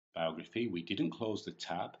biography. We didn't close the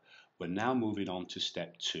tab. We're now moving on to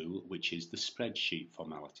step 2, which is the spreadsheet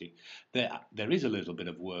formality. There is a little bit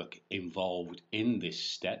of work involved in this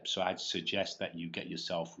step, so I'd suggest that you get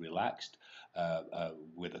yourself relaxed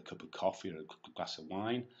with a cup of coffee or a glass of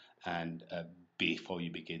wine and before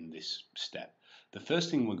you begin this step. The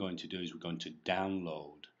first thing we're going to do is we're going to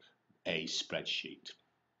download a spreadsheet.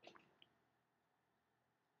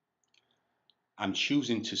 I'm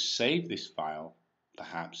choosing to save this file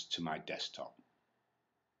perhaps to my desktop.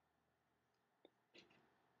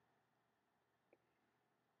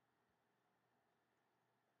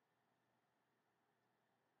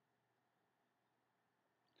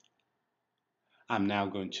 I'm now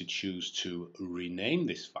going to choose to rename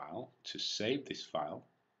this file, to save this file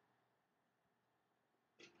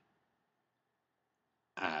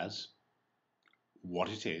as what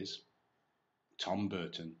it is, Tom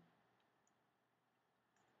Burton,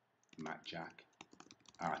 MacJac,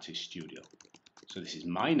 Artist Studio. So this is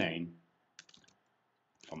my name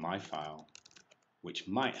for my file, which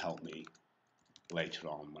might help me later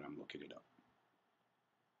on when I'm looking it up.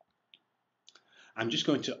 I'm just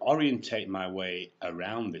going to orientate my way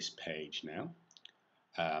around this page now.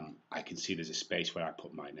 I can see there's a space where I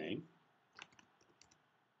put my name,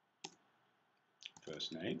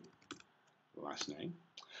 first name, last name.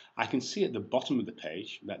 I can see at the bottom of the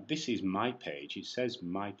page that this is my page. It says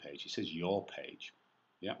my page. It says your page.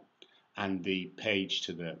 Yeah. And the page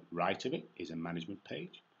to the right of it is a management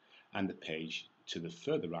page. And the page to the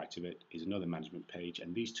further right of it is another management page.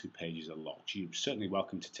 And these two pages are locked. You're certainly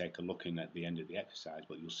welcome to take a look in at the end of the exercise,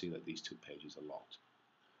 but you'll see that these two pages are locked.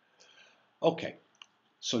 Okay.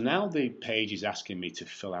 So now the page is asking me to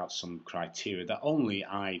fill out some criteria that only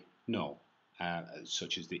I know,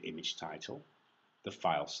 such as the image title, the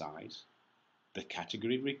file size, the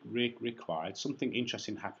category required. Something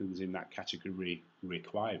interesting happens in that category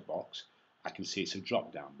required box. I can see it's a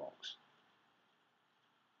drop-down box.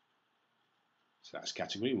 So that's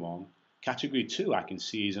category 1. Category 2 I can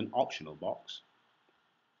see is an optional box.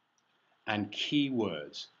 And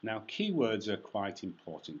keywords. Now keywords are quite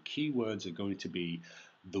important. Keywords are going to be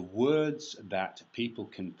the words that people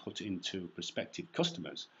can put into, prospective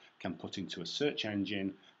customers can put into a search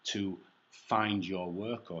engine to find your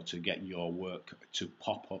work or to get your work to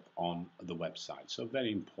pop up on the website. So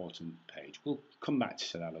very important page. We'll come back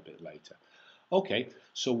to that a bit later. Okay,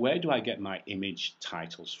 so where do I get my image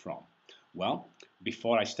titles from? Well,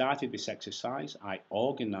 before I started this exercise, I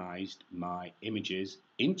organized my images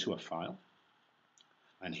into a file.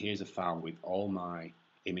 And here's a file with all my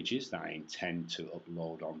images that I intend to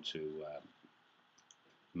upload onto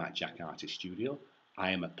MacJac Artist Studio.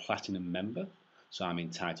 I am a platinum member, so I'm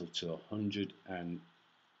entitled to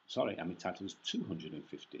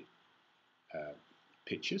 250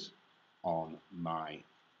 pictures on my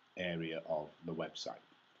area of the website.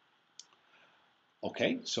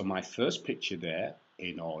 Okay, so my first picture there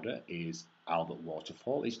in order is Albert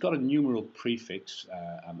Waterfall. It's got a numeral prefix.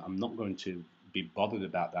 I'm not going to be bothered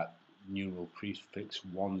about that numeral prefix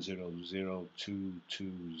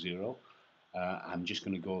 100220. I'm just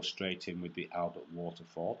going to go straight in with the Albert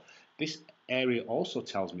Waterfall. This area also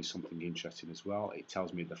tells me something interesting as well. It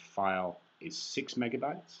tells me the file is 6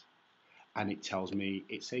 megabytes and it tells me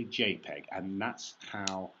it's a JPEG, and that's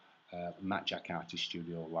how MacJac Artist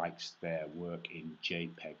Studio likes their work in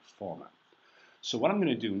JPEG format. So what I'm going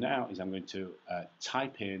to do now is I'm going to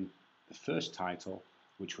type in the first title,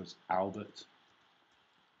 which was Albert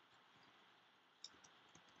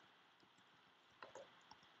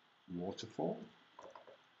Waterfall,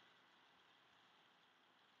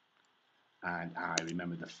 and I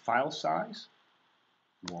remember the file size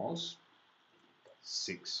was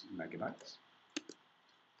 6 megabytes.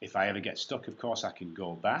 If I ever get stuck, of course, I can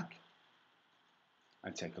go back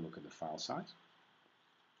and take a look at the file size.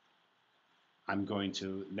 I'm going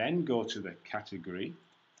to then go to the category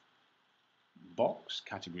box,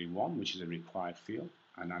 category 1, which is a required field,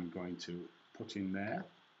 and I'm going to put in there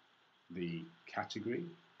the category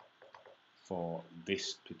for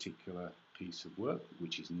this particular piece of work,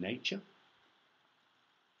 which is nature.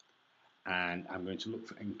 And I'm going to look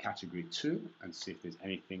for in category 2 and see if there's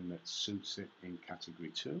anything that suits it in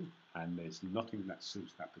category 2. And there's nothing that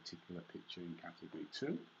suits that particular picture in category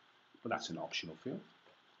 2, but that's an optional field.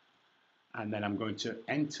 And then I'm going to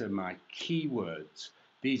enter my keywords.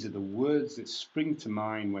 These are the words that spring to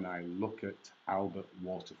mind when I look at Albert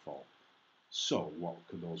Waterfall. So what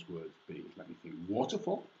could those words be? Let me think.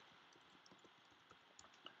 Waterfall.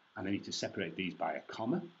 And I need to separate these by a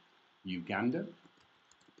comma. Uganda.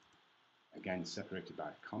 Again, separated by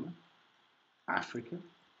a comma. Africa.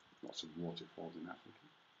 Lots of waterfalls in Africa.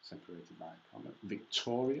 separated by a comma.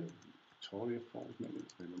 Victoria Falls, maybe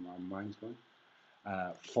that's where my mind's going.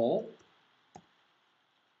 Fall,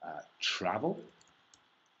 travel,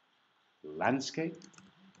 landscape,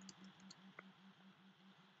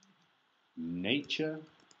 nature,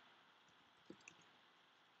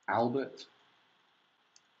 Albert,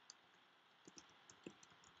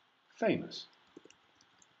 famous.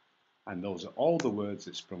 And those are all the words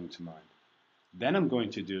that sprung to mind. Then I'm going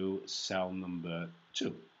to do cell number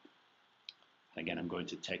 2. Again, I'm going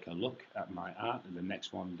to take a look at my art, and the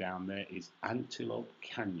next one down there is Antelope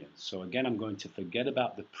Canyon. So again, I'm going to forget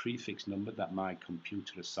about the prefix number that my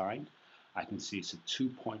computer assigned. I can see it's a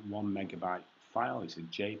 2.1 megabyte file. It's a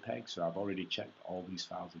JPEG, so I've already checked all these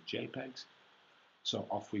files are JPEGs. So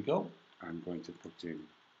off we go. I'm going to put in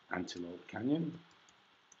Antelope Canyon.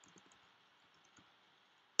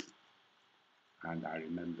 And I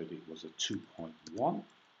remembered it was a 2.1.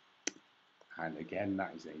 And again,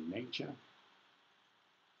 that is a nature.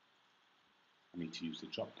 I need to use the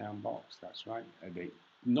drop-down box, that's right.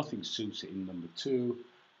 Nothing suits it in number 2.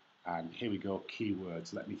 And here we go,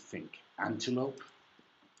 keywords. Let me think. Antelope,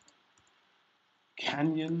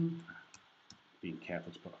 canyon, being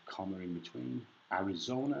careful to put a comma in between.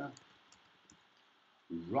 Arizona,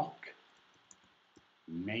 rock,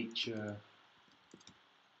 nature,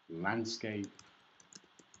 landscape,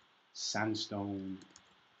 sandstone,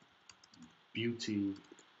 beauty,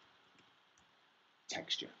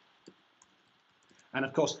 texture. And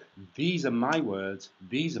of course, these are my words,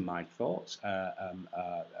 these are my thoughts,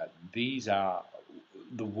 these are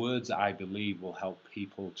the words that I believe will help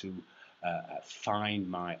people to find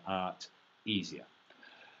my art easier.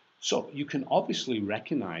 So you can obviously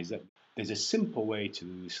recognize that there's a simple way to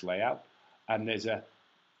do this layout, and there's a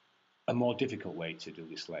more difficult way to do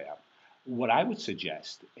this layout. What I would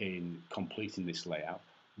suggest in completing this layout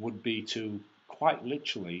would be to quite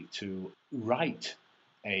literally to write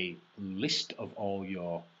a list of all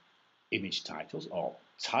your image titles, or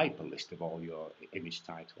type a list of all your image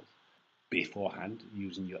titles beforehand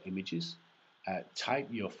using your images. Type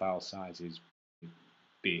your file sizes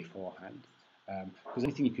beforehand, because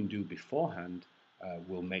anything you can do beforehand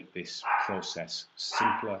will make this process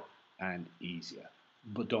simpler and easier.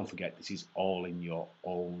 But don't forget, this is all in your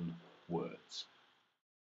own words.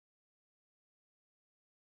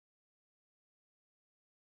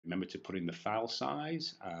 Remember to put in the file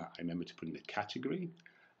size. I remember to put in the category.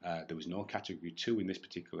 There was no category 2 in this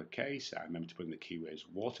particular case. I remember to put in the keywords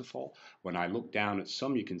waterfall. When I look down at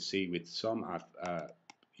some, you can see with some I've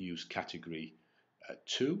used category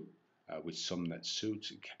 2, with some that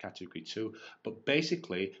suits category 2. But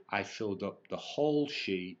basically, I filled up the whole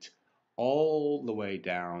sheet all the way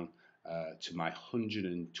down to my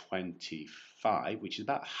 125, which is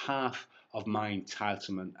about half of my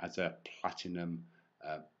entitlement as a platinum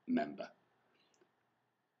member.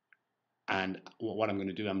 And what I'm going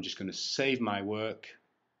to do, I'm just going to save my work.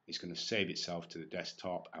 It's going to save itself to the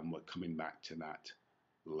desktop, and we're coming back to that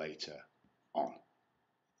later on.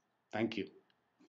 Thank you.